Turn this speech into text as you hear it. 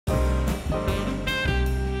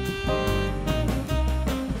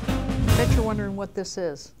you're wondering what this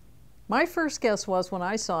is. My first guess was, when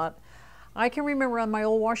I saw it, I can remember on my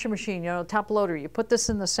old washing machine, you know, top loader, you put this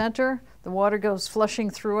in the center, the water goes flushing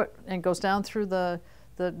through it and goes down through the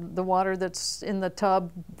water that's in the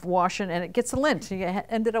tub washing, and it gets a lint. You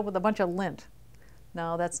ended up with a bunch of lint.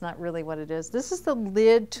 No, that's not really what it is. This is the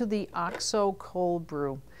lid to the OXO cold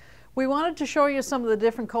brew. We wanted to show you some of the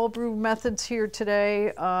different cold brew methods here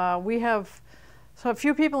today. We have a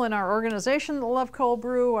few people in our organization that love cold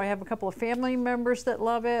brew. I have a couple of family members that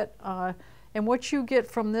love it. And what you get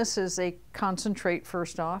from this is a concentrate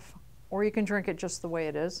first off, or you can drink it just the way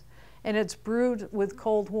it is. And it's brewed with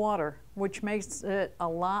cold water, which makes it a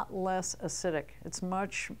lot less acidic. It's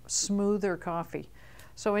much smoother coffee.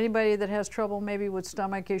 So anybody that has trouble maybe with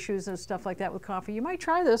stomach issues and stuff like that with coffee, you might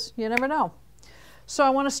try this, you never know. So I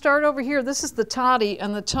want to start over here. This is the Toddy,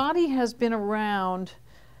 and the Toddy has been around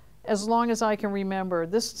as long as I can remember.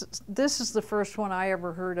 This is the first one I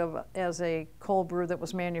ever heard of as a cold brew that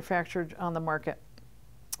was manufactured on the market.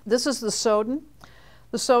 This is the Sowden.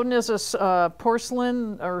 The Sowden is a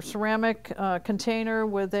porcelain or ceramic container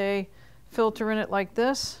with a filter in it like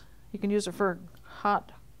this. You can use it for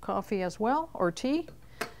hot coffee as well, or tea.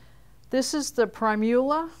 This is the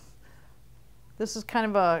Primula. This is kind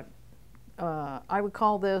of a I would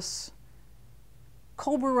call this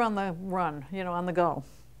cold brew on the run, you know, on the go.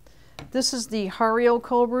 This is the Hario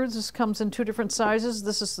cold brew. This comes in two different sizes.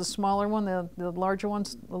 This is the smaller one, the larger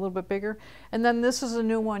one's a little bit bigger. And then this is a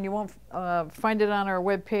new one. You won't find it on our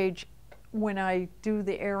webpage when I do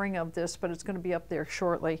the airing of this, but it's going to be up there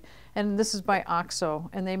shortly. And this is by OXO,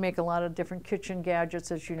 and they make a lot of different kitchen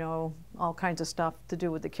gadgets, as you know, all kinds of stuff to do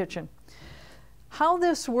with the kitchen. How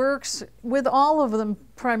this works with all of them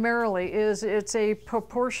primarily is it's a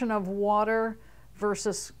proportion of water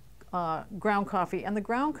versus ground coffee. And the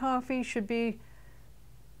ground coffee should be,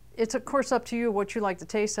 it's of course up to you what you like the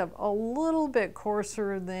taste of, a little bit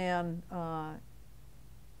coarser than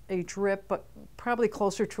a drip, but probably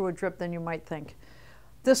closer to a drip than you might think.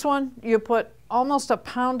 This one, you put almost a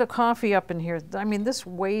pound of coffee up in here. I mean, this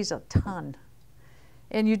weighs a ton.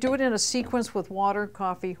 And you do it in a sequence with water,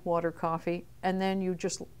 coffee, and then you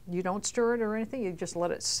don't stir it or anything, you just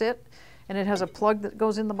let it sit. And it has a plug that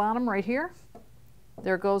goes in the bottom right here.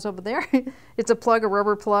 There it goes over there. It's a plug, a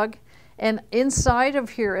rubber plug. And inside of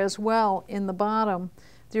here as well, in the bottom,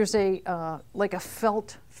 there's a like a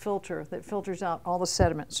felt filter that filters out all the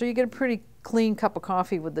sediment. So you get a pretty clean cup of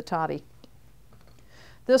coffee with the Toddy.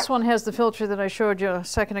 This one has the filter that I showed you a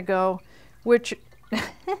second ago, which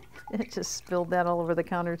it just spilled that all over the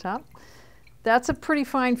countertop. That's a pretty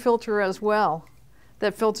fine filter as well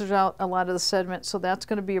that filters out a lot of the sediment. So that's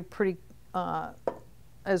going to be a pretty,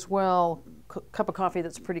 as well, cup of coffee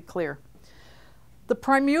that's pretty clear. The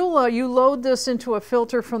Primula, you load this into a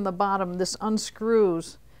filter from the bottom. This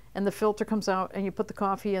unscrews and the filter comes out and you put the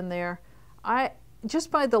coffee in there.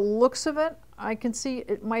 Just by the looks of it, I can see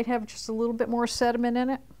it might have just a little bit more sediment in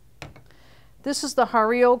it. This is the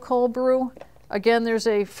Hario cold brew. Again, there's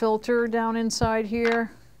a filter down inside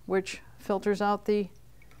here which filters out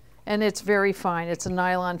and it's very fine. It's a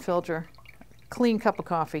nylon filter. Clean cup of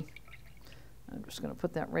coffee. I'm just going to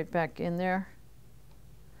put that right back in there.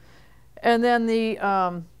 And then the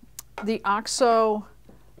OXO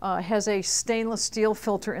has a stainless steel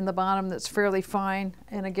filter in the bottom that's fairly fine.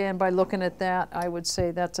 And again, by looking at that, I would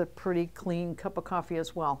say that's a pretty clean cup of coffee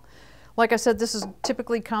as well. Like I said, this is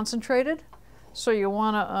typically concentrated, so you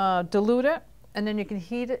want to dilute it, and then you can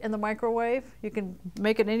heat it in the microwave. You can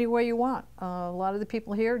make it any way you want. A lot of the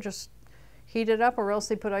people here just heat it up, or else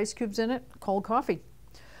they put ice cubes in it, cold coffee.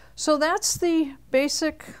 So that's the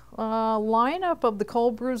basic lineup of the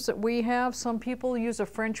cold brews that we have. Some people use a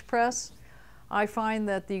French press. I find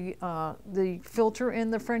that the filter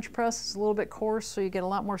in the French press is a little bit coarse, so you get a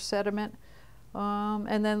lot more sediment.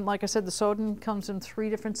 And then, like I said, the Sowden comes in 3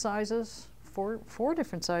 different sizes, four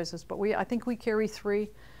different sizes, but I think we carry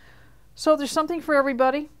 3. So there's something for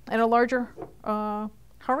everybody, and a larger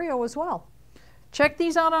Hario as well. Check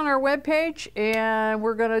these out on our webpage, and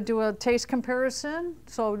we're going to do a taste comparison.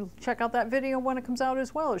 So check out that video when it comes out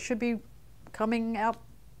as well. It should be coming out,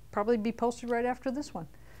 probably be posted right after this one.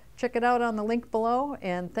 Check it out on the link below,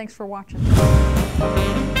 and thanks for watching.